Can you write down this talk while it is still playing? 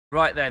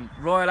Right then,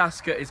 Royal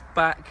Ascot is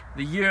back,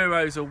 the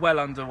Euros are well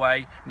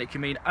underway, and it can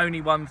mean only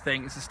one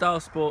thing. It's a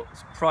Star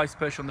Sports price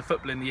push on the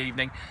football in the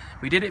evening.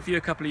 We did it for you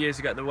a couple of years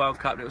ago at the World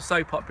Cup, and it was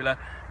so popular,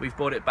 we've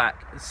brought it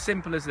back. As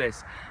simple as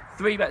this.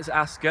 3 bets at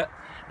Ascot,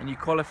 and you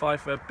qualify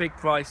for a big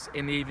price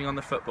in the evening on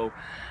the football.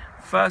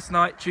 First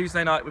night,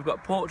 Tuesday night, we've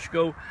got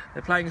Portugal.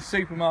 They're playing a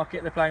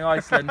supermarket, they're playing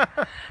Iceland.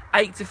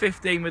 8 to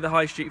 15 with the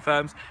high street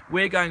firms.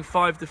 We're going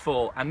 5 to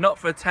 4, and not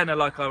for a tenner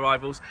like our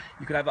rivals.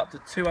 You could have up to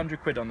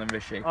 200 quid on them,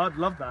 Rishi. I'd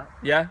love that.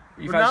 Yeah?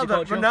 You fancy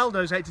Portugal?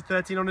 Ronaldo's 8 to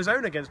 13 on his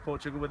own against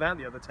Portugal without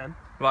the other 10.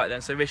 Right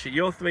then, so Rishi,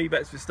 your 3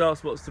 bets for Star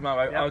Sports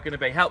tomorrow are going to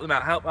be, help them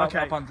out, help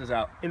our punters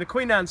out. In the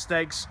Queen Anne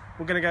Stakes,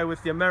 we're going to go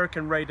with the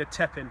American Raider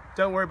Tepin.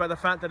 Don't worry about the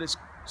fact that it's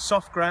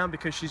soft ground,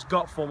 because she's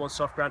got form on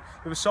soft ground.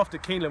 It was soft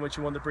at Keeneland when she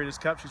won the Breeders'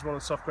 Cup. She's won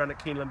on soft ground at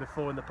Keeneland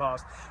before in the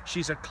past.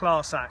 She's a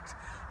class act.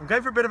 I'm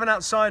going for a bit of an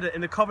outsider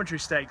in the Coventry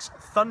Stakes.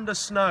 Thunder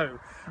Snow,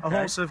 a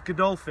horse of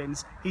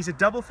Godolphin's. He's a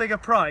double-figure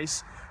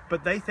price,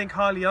 but they think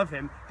highly of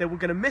him. They were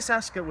going to miss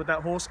Ascot with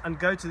that horse and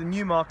go to the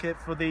Newmarket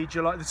for the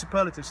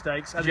Superlative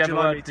Stakes. Did you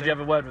have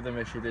a word with them,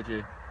 Rishi, did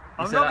you?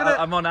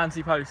 I'm on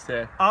anti-post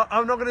here.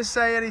 I'm not going to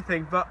say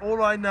anything, but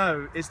all I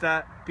know is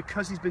that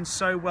because he's been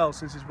so well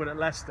since his win at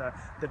Leicester,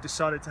 they've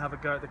decided to have a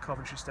go at the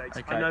Coventry Stakes.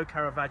 I know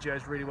Caravaggio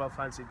is really well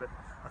fancied, but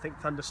I think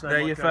Thunder Snow.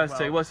 They're your first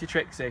two. What's your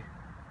Trixie?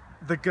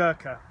 The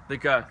Gurkha. The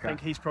Gurkha. I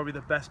think he's probably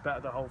the best bet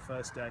of the whole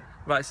first day.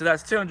 Right, so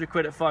that's 200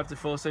 quid at 5 to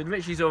 4. So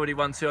Richie's already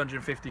won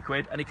 250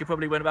 quid, and he could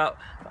probably win about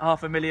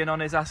 $500,000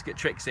 on his Ascot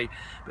Trixie.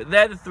 But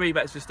they're the 3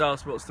 bets for Star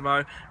Sports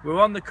tomorrow. We're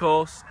on the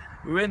course.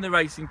 We're in the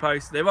Racing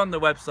Post. They're on the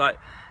website.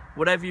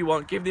 Whatever you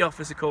want, give the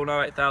office a call,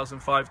 08000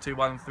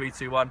 521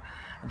 321,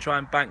 and try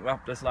and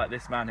bankrupt us like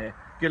this man here.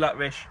 Good luck,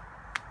 Rish.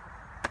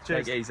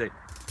 Cheers. Take it easy.